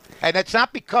spread. And it's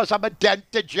not because I'm a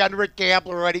degenerate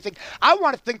gambler or anything. I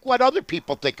want to think what other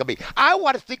people think of me. I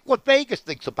want to think what Vegas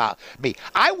thinks about me.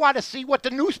 I want to see what the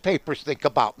newspapers think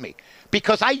about me.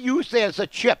 Because I use that as a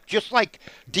chip, just like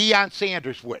Deion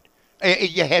Sanders would.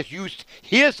 He has used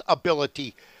his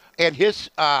ability and his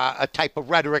type of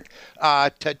rhetoric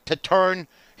to turn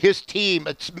his team,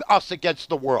 us against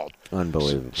the world.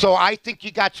 Unbelievable. So I think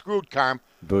you got screwed, Carm.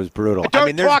 It was brutal.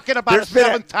 They're talking about a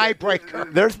 7th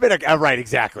tiebreaker. There's been right,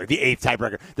 exactly, the 8th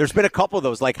tiebreaker. There's been a couple of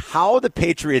those. Like, how the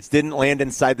Patriots didn't land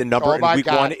inside the number in Week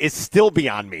 1 is still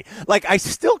beyond me. Like, I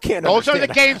still can't understand. Those are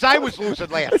the games I was losing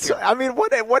last year. I mean,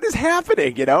 what is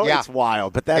happening, Yeah. It's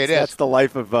wild. But that's the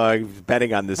life of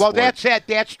betting on this sport. That's it.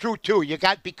 That's true, too.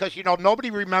 Because, nobody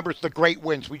remembers the great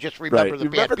wins. We just remember the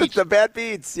bad beats. The bad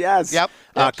beats, yes. Yep.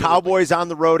 Cowboys on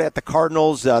the road at the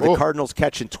Cardinals. The Cardinals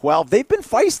catching 12. They've been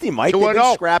feisty, Mike. They've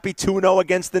been scrappy, 2-0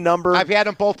 against the number. I've had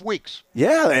them both weeks.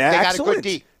 Yeah, they excellent. got a good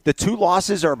D. The 2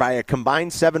 losses are by a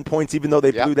combined 7 points, even though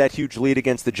they blew that huge lead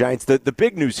against the Giants. The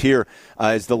big news here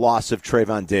is the loss of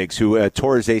Trayvon Diggs, who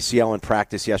tore his ACL in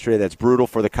practice yesterday. That's brutal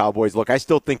for the Cowboys. Look, I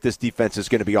still think this defense is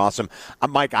going to be awesome.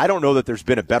 Mike, I don't know that there's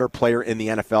been a better player in the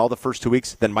NFL the first 2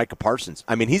 weeks than Micah Parsons.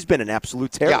 I mean, he's been an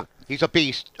absolute terror. Yeah, he's a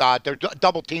beast. Their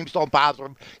double teams don't bother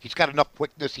him. He's got enough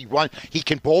quickness. He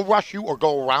can bull rush you or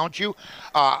go around you.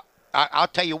 I'll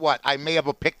tell you what, I may have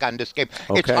a pick on this game.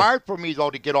 Okay. It's hard for me, though,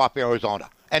 to get off Arizona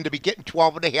and to be getting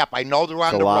 12.5. I know they're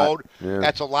on the road. Yeah.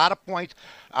 That's a lot of points.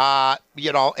 And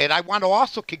I want to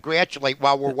also congratulate,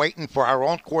 while we're waiting for our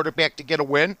own quarterback to get a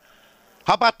win,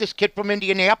 how about this kid from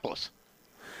Indianapolis?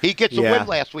 He gets a win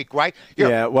last week, right?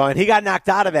 Yeah, well, and he got knocked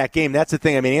out of that game. That's the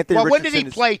thing. I mean, Anthony Richardson. When did he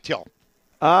play till?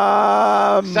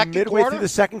 Midway through the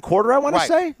second quarter, I want to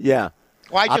say. Yeah.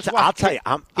 Well, I'll tell you.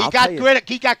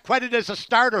 He got credit as a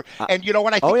starter, and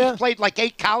I think he's played like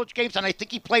 8 college games, and I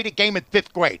think he played a game in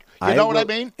 5th grade. You know what I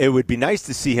mean? It would be nice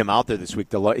to see him out there this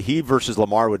week. He versus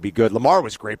Lamar would be good. Lamar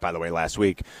was great, by the way, last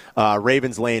week.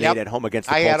 Ravens laying 8 at home against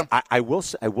the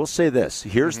Colts. I will say this.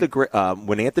 Here's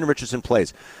when Anthony Richardson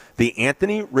plays, the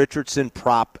Anthony Richardson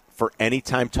prop for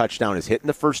anytime touchdown is hit in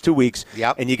the first 2 weeks.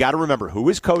 Yep. And you got to remember who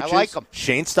his coach is. I like him.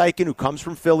 Shane Steichen, who comes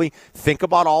from Philly. Think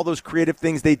about all those creative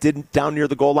things they did down near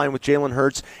the goal line with Jalen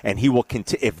Hurts, and he will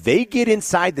continue. If they get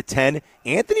inside the 10,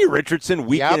 Anthony Richardson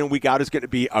week in and week out is going to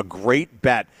be a great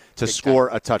bet to score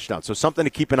a touchdown. So something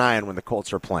to keep an eye on when the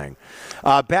Colts are playing.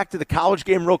 Back to the college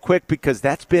game real quick, because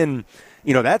that's been –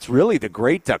 that's really the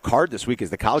great card this week is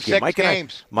the college game.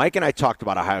 Mike and I talked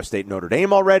about Ohio State, Notre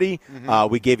Dame already.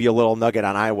 We gave you a little nugget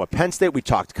on Iowa, Penn State. We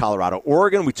talked Colorado,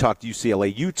 Oregon. We talked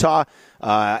UCLA, Utah.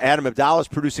 Adam Abdallah is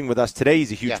producing with us today.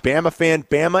 He's a huge Bama fan.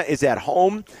 Bama is at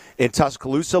home in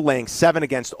Tuscaloosa, laying 7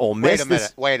 against Ole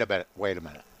Miss. Wait a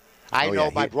minute. I know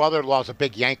my brother-in-law is a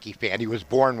big Yankee fan. He was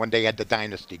born when they had the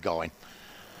dynasty going.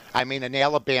 I mean, an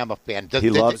Alabama fan. He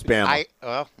loves Bama.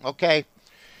 Okay.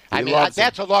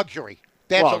 That's a luxury.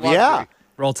 That's a luxury. Yeah.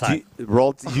 Roll Tide.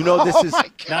 This is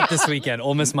not this weekend.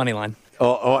 Ole Miss money line.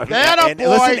 And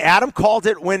listen, Adam called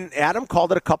it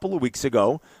a couple of weeks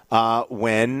ago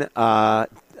when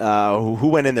who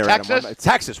went in there? Texas. Adam?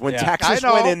 Texas. When Texas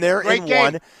went in there and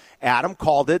won. Adam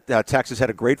called it. Texas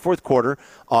had a great fourth quarter.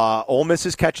 Ole Miss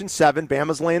is catching 7.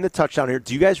 Bama's laying the touchdown here.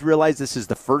 Do you guys realize this is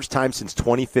the first time since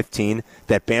 2015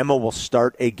 that Bama will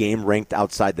start a game ranked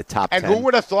outside the top 10? And who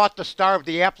would have thought the star of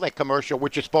the Affleck commercial,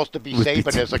 which is supposed to be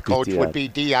Saban as a coach, would be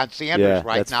Deion Sanders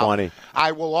right that's now? Funny.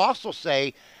 I will also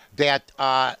say that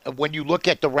when you look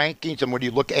at the rankings and when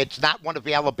you look, it's not one of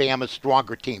Alabama's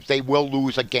stronger teams. They will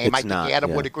lose a game. I think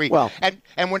Adam would agree. Well,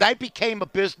 and when I became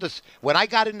when I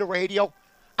got into radio,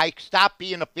 I stop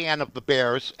being a fan of the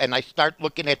Bears, and I start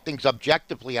looking at things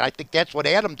objectively. And I think that's what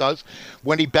Adam does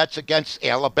when he bets against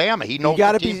Alabama. He knows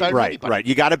the team better than anybody. Right.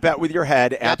 You got to bet with your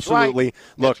head. That's absolutely. Right.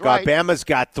 Look, right. Bama's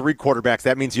got 3 quarterbacks.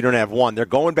 That means you don't have one. They're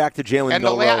going back to Jalen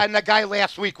Milroe. And the guy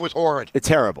last week was horrid. It's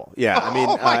terrible. Yeah, I mean,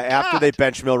 after they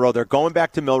bench Milroe, they're going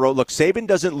back to Milroe. Look, Saban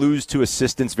doesn't lose to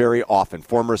assistants very often,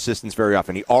 former assistants very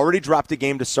often. He already dropped a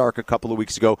game to Sark a couple of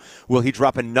weeks ago. Will he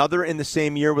drop another in the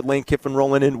same year with Lane Kiffin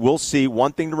rolling in? We'll see.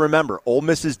 One thing to remember, Ole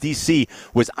Miss's DC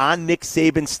was on Nick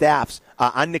Saban's staff,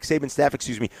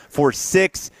 for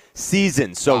 6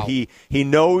 seasons. So wow. he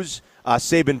knows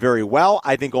Saban very well.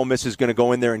 I think Ole Miss is going to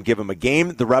go in there and give him a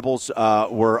game. The Rebels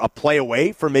were a play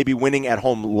away from maybe winning at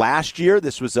home last year.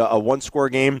 This was a one-score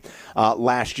game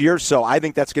last year, so I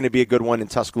think that's going to be a good one in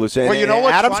Tuscaloosa. Well, you know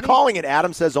what's Adam's funny? calling it.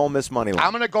 Adam says Ole Miss money line.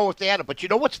 I'm going to go with Adam, but you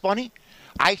know what's funny?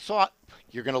 I saw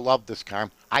 – you're going to love this,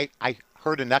 Carm. I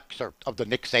heard an excerpt of the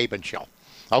Nick Saban show.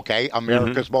 Okay,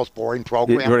 America's most boring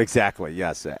program. Exactly,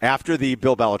 yes. After the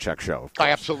Bill Belichick show.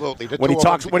 Absolutely. When he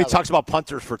talks about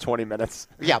punters for 20 minutes.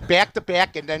 Yeah, back to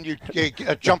back, and then you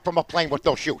jump from a plane with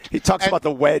no chute. He talks about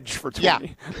the wedge for 20. Yeah,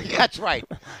 that's right.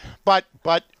 But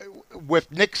with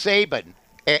Nick Saban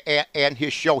and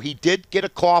his show, he did get a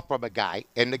call from a guy,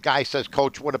 and the guy says,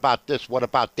 Coach, what about this? What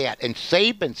about that? And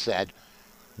Saban said,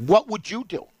 what would you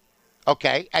do?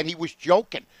 Okay, and he was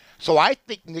joking. So I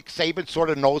think Nick Saban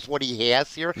sort of knows what he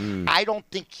has here. I don't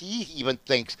think he even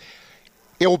thinks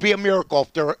it will be a miracle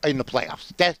if they're in the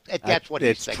playoffs. That's what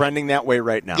he's thinking. It's trending that way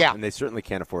right now, yeah. And they certainly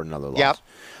can't afford another loss. Yep.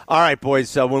 All right,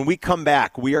 boys, when we come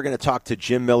back, we are going to talk to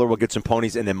Jim Miller. We'll get some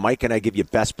ponies, and then Mike and I give you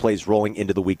best plays rolling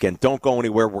into the weekend. Don't go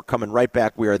anywhere. We're coming right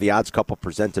back. We are the Odds Couple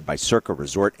presented by Circa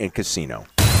Resort and Casino.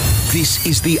 This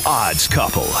is the Odds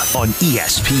Couple on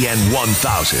ESPN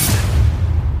 1000.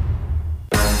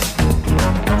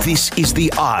 This is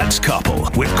The Odds Couple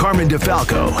with Carmen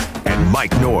DeFalco and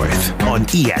Mike North on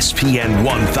ESPN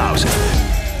 1000.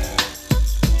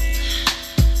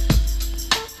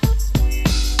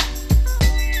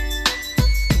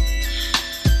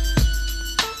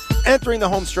 Entering the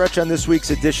home stretch on this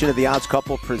week's edition of The Odds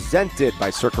Couple presented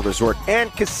by Circa Resort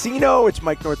and Casino. It's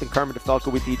Mike North and Carmen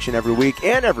DeFalco with each and every week.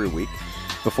 And every week,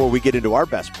 before we get into our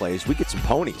best plays, we get some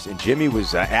ponies. And Jimmy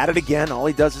was at it again. All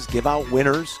he does is give out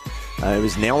winners. He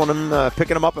was nailing them,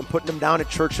 picking them up and putting them down at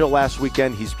Churchill last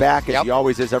weekend. He's back, as he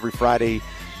always is every Friday.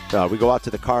 We go out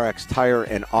to the CarX Tire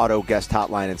and Auto guest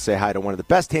hotline and say hi to one of the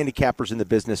best handicappers in the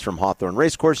business from Hawthorne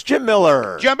Racecourse, Jim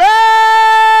Miller. Jimmy!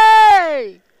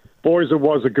 Boys, it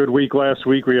was a good week last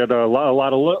week. We had a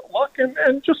lot of luck,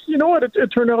 and just, you know what, it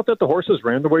turned out that the horses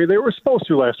ran the way they were supposed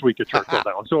to last week at Churchill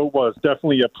Down. So it was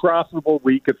definitely a profitable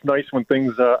week. It's nice when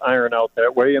things iron out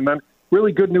that way. And then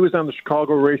really good news on the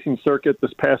Chicago racing circuit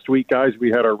this past week, guys. We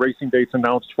had our racing dates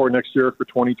announced for next year for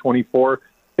 2024.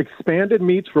 Expanded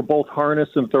meets for both harness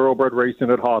and thoroughbred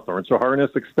racing at Hawthorne. So harness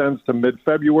extends to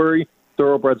mid-February.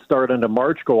 Thoroughbred start into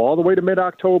March, go all the way to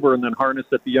mid-October, and then harness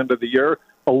at the end of the year,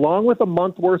 along with a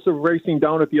month worth of racing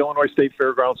down at the Illinois State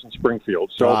Fairgrounds in Springfield.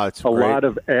 So a lot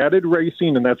of added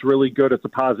racing, and that's really good. It's a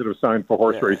positive sign for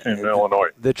horse racing in Illinois.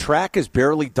 The track is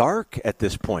barely dark at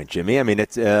this point, Jimmy. I mean,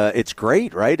 it's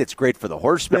great, right? It's great for the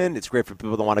horsemen. It's great for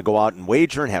people that want to go out and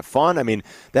wager and have fun. I mean,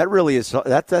 that really is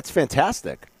that's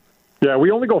fantastic. Yeah,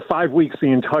 we only go 5 weeks the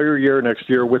entire year next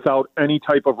year without any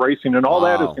type of racing, and all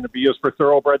that is going to be is for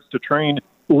thoroughbreds to train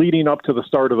leading up to the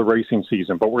start of the racing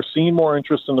season. But we're seeing more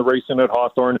interest in the racing at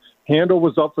Hawthorne. Handle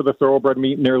was up for the thoroughbred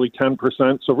meet nearly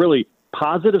 10%, so really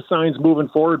positive signs moving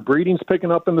forward. Breeding's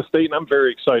picking up in the state, and I'm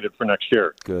very excited for next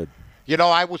year. Good. You know,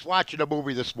 I was watching a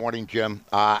movie this morning, Jim,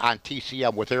 on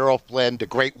TCM with Errol Flynn, the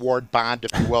great Ward Bond,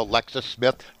 if you will, Lexus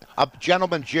Smith, a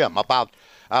gentleman, Jim, about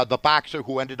the boxer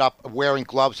who ended up wearing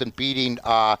gloves and beating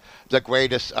the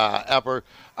greatest ever,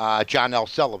 John L.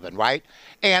 Sullivan, right?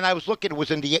 And I was looking, it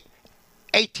was in the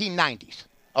 1890s,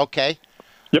 okay?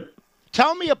 Yep.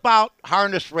 Tell me about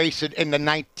harness racing in the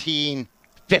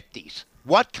 1950s.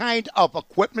 What kind of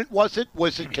equipment was it?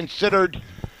 Was it considered,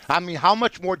 I mean, how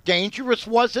much more dangerous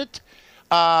was it?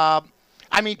 I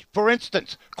mean, for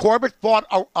instance, Corbett fought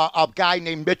a guy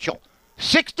named Mitchell.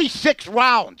 66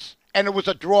 rounds, and it was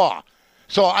a draw.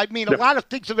 So, I mean, a lot of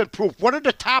things have improved. What are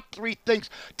the top 3 things?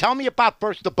 Tell me about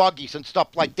first the buggies and stuff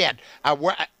like that.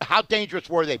 How dangerous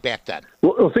were they back then?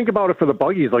 Well, think about it for the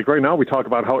buggies. Like right now we talk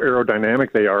about how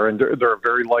aerodynamic they are, and they're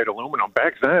very light aluminum.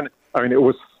 Back then, I mean, it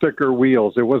was thicker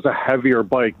wheels. It was a heavier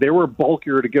bike. They were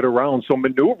bulkier to get around, so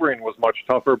maneuvering was much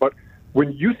tougher. But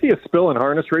when you see a spill in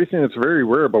harness racing, it's very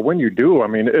rare. But when you do, I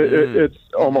mean, it's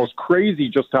almost crazy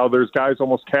just how there's guys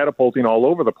almost catapulting all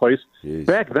over the place. Jeez.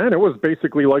 Back then, it was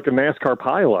basically like a NASCAR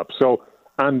pileup. So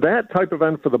on that type of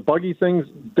end for the buggy things,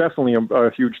 definitely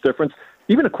a huge difference.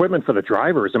 Even equipment for the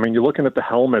drivers. I mean, you're looking at the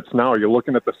helmets now. You're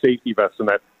looking at the safety vests and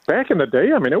that. Back in the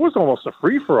day, I mean, it was almost a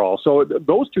free-for-all. So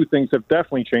those two things have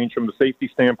definitely changed from the safety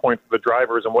standpoint for the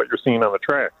drivers and what you're seeing on the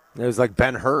track. It was like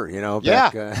Ben-Hur, Yeah,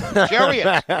 back,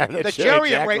 chariot. The chariot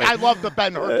exactly. race. I love the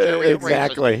Ben-Hur chariot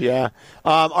exactly, races. yeah.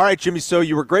 All right, Jimmy, so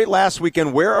you were great last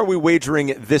weekend. Where are we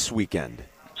wagering this weekend?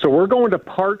 So we're going to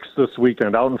Parks this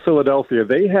weekend out in Philadelphia.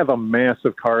 They have a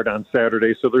massive card on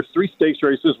Saturday. So there's 3 stakes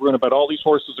races. We're going to bet all these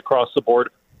horses across the board.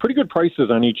 Pretty good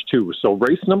prices on each, too. So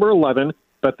race number 11,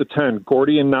 bet the 10.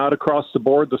 Gordy and Nod across the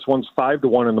board. This one's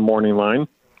 5-1 in the morning line.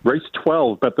 Race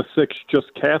 12, bet the 6,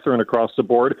 Just Catherine across the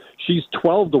board. She's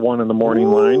 12-1 in the morning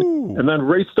line. And then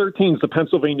race 13 is the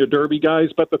Pennsylvania Derby, guys.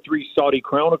 Bet the 3, Saudi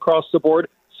Crown across the board.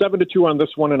 7-2 on this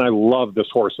one, and I love this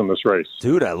horse in this race.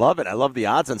 Dude, I love it. I love the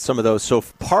odds on some of those. So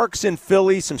Parks in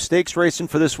Philly, some stakes racing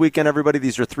for this weekend, everybody.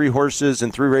 These are 3 horses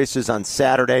and 3 races on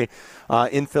Saturday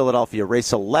in Philadelphia.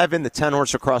 Race 11, the 10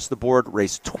 horse across the board.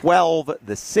 Race 12,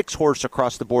 the 6 horse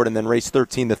across the board. And then race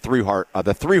 13, the 3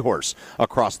 horse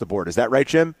across the board. Is that right,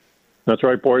 Jim? That's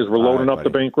right, boys. We're loading up the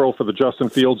bankroll for the Justin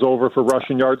Fields over for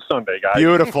Rushing Yards Sunday, guys.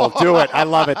 Beautiful. Do it. I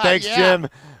love it. Thanks, Jim.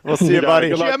 We'll see you,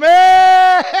 buddy.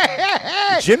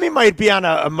 Jimmy might be on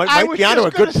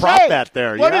a good prop bet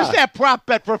there. What is that prop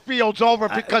bet for Fields over?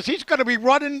 Because he's going to be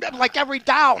running like every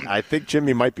down. I think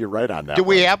Jimmy might be right on that. Do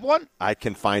we have one? I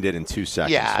can find it in 2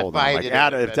 seconds. Yeah, hold on.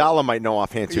 If Dalla might know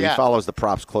offhand too. He follows the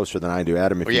props closer than I do.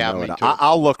 Adam, if you know it.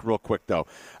 I'll look real quick though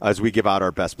as we give out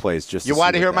our best plays. You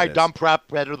want to hear my dumb prop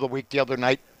bet of the week the other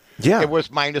night? Yeah. It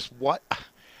was minus what?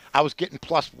 I was getting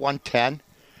plus 110.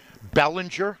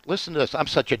 Bellinger, listen to this. I'm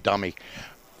such a dummy.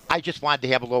 I just wanted to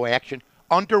have a little action.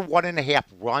 Under 1.5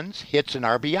 runs, hits, and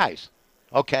RBIs.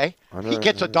 Okay? He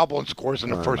gets a double and scores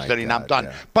in the first inning. I'm done.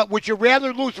 Yeah. But would you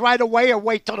rather lose right away or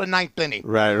wait till the 9th inning?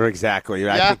 Right, exactly.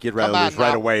 I think you'd rather lose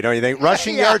right away, don't you think?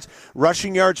 Rushing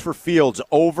yards for Fields,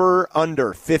 over,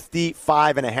 under,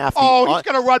 55.5. Oh, he's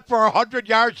going to run for 100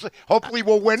 yards. Hopefully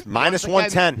we'll win. Minus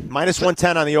 110. Minus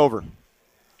 110 on the over.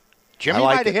 Jimmy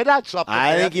might have hit on something.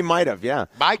 I think he might have, yeah.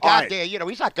 My God,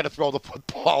 he's not going to throw the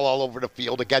football all over the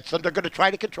field against them. They're going to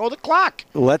try to control the clock.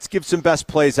 Let's give some best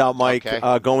plays out, Mike,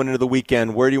 going into the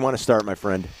weekend. Where do you want to start, my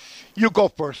friend? You go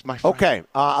first, my friend. Okay.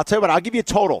 I'll tell you what. I'll give you a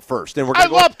total first. And I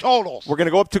love totals. We're going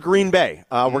to go up to Green Bay.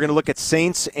 We're going to look at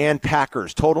Saints and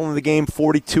Packers. Total in the game,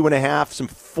 42.5. Some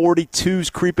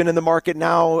 42s creeping in the market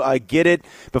now. Get it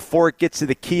before it gets to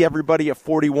the key, everybody, at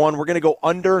 41. We're going to go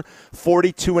under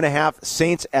 42.5.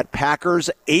 Saints at Packers.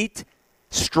 8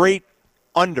 straight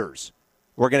unders.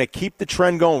 We're going to keep the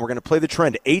trend going. We're going to play the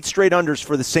trend. 8 straight unders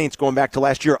for the Saints going back to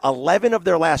last year. 11 of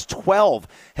their last 12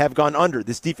 have gone under.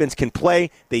 This defense can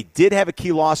play. They did have a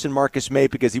key loss in Marcus May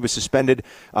because he was suspended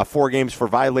 4 games for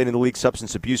violating the league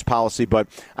substance abuse policy. But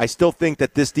I still think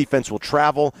that this defense will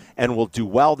travel and will do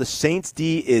well. The Saints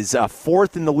D is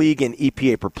 4th in the league in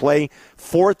EPA per play,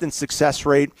 4th in success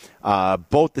rate.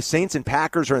 Both the Saints and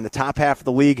Packers are in the top half of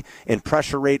the league in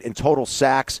pressure rate and total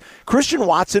sacks. Christian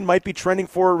Watson might be trending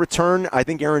for a return. I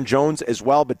think Aaron Jones as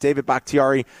well, but David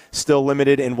Bakhtiari still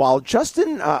limited. And while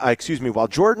Jordan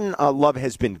Love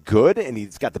has been good and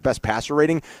he's got the best passer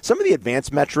rating, some of the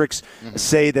advanced metrics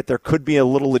say that there could be a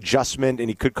little adjustment and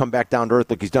he could come back down to earth.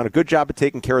 Look, he's done a good job of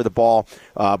taking care of the ball,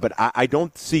 but I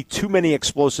don't see too many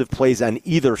explosive plays on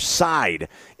either side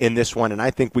in this one, and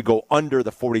I think we go under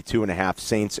the 42.5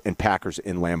 Saints and Packers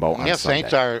in Lambeau on Sunday.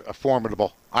 Saints are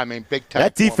formidable. I mean, big time.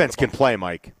 That defense can play,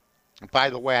 Mike.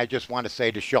 By the way, I just want to say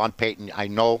to Sean Payton, I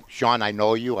know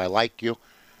you, I like you,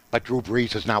 but Drew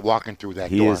Brees is not walking through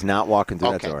that door. He is not walking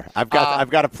through that door. I've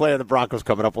got a play on the Broncos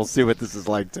coming up. We'll see what this is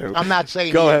like, too. I'm not saying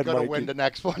he's going to win the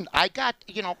next one. I got,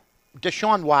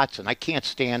 Deshaun Watson. I can't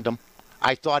stand him.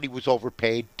 I thought he was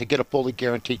overpaid. To get a fully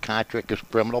guaranteed contract is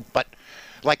criminal. But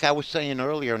like I was saying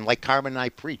earlier, and like Carmen and I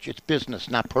preach, it's business,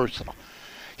 not personal.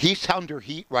 He's under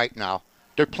heat right now.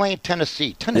 They're playing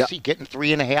Tennessee. Getting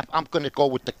 3.5. I'm going to go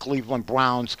with the Cleveland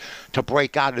Browns to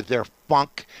break out of their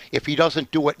funk. If he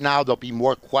doesn't do it now, there'll be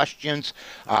more questions.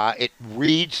 It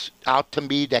reads out to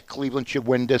me that Cleveland should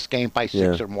win this game by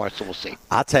 6 or more, so we'll see.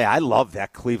 I'll tell you, I love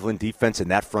that Cleveland defense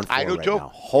and that front four I do right too.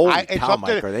 now. Holy cow,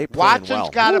 Mike, are they playing Watson's well?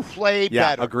 got to play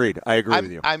better. Yeah, agreed. I agree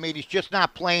with you. I mean, he's just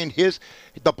not playing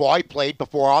the ball he played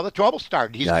before all the trouble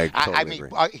started. I totally agree.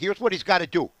 Here's what he's got to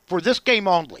do. For this game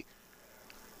only,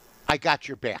 I got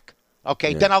your back.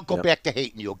 Okay, then I'll go back to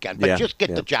hating you again. But just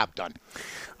get the job done.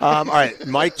 All right,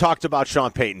 Mike talked about Sean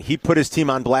Payton. He put his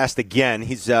team on blast again.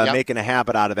 He's making a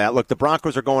habit out of that. Look, the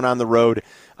Broncos are going on the road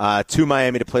to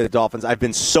Miami to play the Dolphins. I've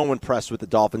been so impressed with the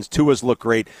Dolphins. Tua's looked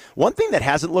great. One thing that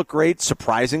hasn't looked great,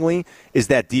 surprisingly, is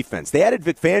that defense. They added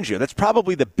Vic Fangio. That's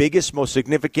probably the biggest, most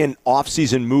significant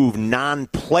offseason move,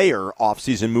 non-player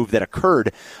offseason move that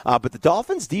occurred. But the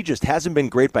Dolphins' D just hasn't been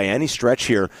great by any stretch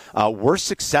here. Worst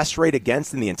success rate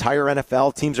against in the entire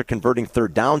NFL. Teams are converting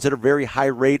third downs at a very high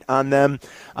rate on them.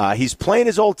 He's playing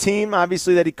his old team,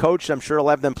 obviously, that he coached. I'm sure he'll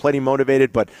have them plenty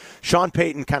motivated. But Sean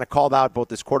Payton kind of called out both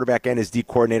his quarterback and his D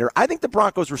coordinator. I think the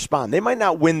Broncos respond. They might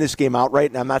not win this game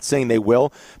outright, and I'm not saying they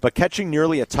will. But catching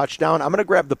nearly a touchdown, I'm going to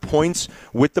grab the points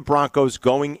with the Broncos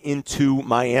going into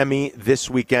Miami this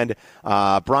weekend.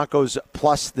 Broncos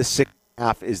plus the 6.5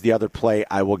 is the other play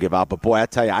I will give out. But, boy, I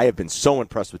tell you, I have been so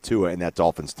impressed with Tua and that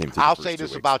Dolphins team. I'll say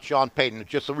this about Sean Payton.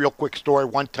 Just a real quick story.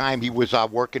 One time he was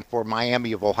working for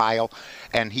Miami of Ohio,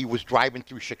 and he was driving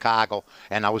through Chicago,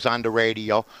 and I was on the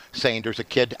radio saying there's a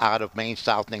kid out of Maine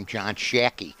South named John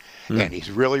Shackey, and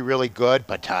he's really, really good,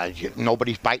 but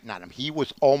nobody's biting on him. He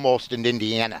was almost in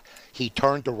Indiana. He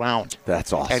turned around.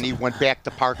 That's awesome. And he went back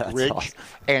to Park Ridge,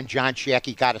 and John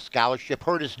Shackey got a scholarship.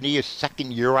 Hurt his knee his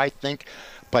second year, I think.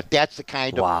 But that's the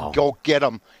kind of go get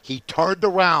him. He turned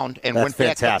around and went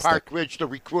back to Park Ridge to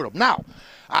recruit him. Now,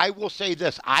 I will say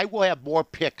this. I will have more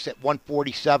picks at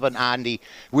 147 on the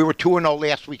 – we were 2-0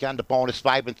 last week on the bonus,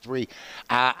 5-3.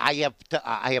 I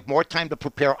have more time to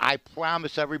prepare. I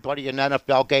promise everybody an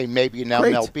NFL game, maybe an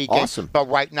MLB game. Awesome. But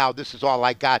right now, this is all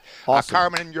I got. Awesome.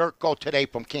 Carmen and Yurko today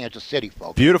from Kansas City,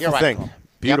 folks. Beautiful thing.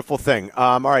 Beautiful thing.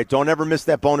 All right, don't ever miss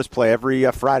that bonus play every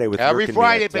Friday with every Rick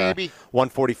Friday, at, baby.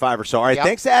 1:45 or so. All right,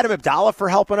 thanks to Adam Abdallah for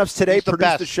helping us today.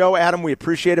 Produce the show, Adam. We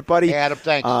appreciate it, buddy. Adam,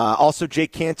 thanks. Also,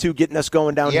 Jake Cantu getting us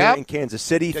going down here in Kansas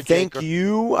City. Thank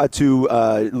you to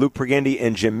Luke Pergande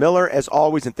and Jim Miller, as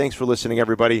always, and thanks for listening,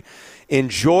 everybody.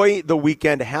 Enjoy the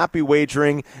weekend. Happy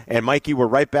wagering. And, Mikey, we're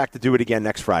right back to do it again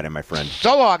next Friday, my friend.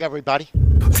 So long, everybody.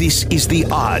 This is The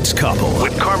Odds Couple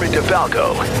with Carmen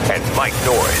DeFalco and Mike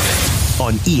North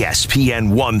on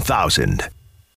ESPN 1000.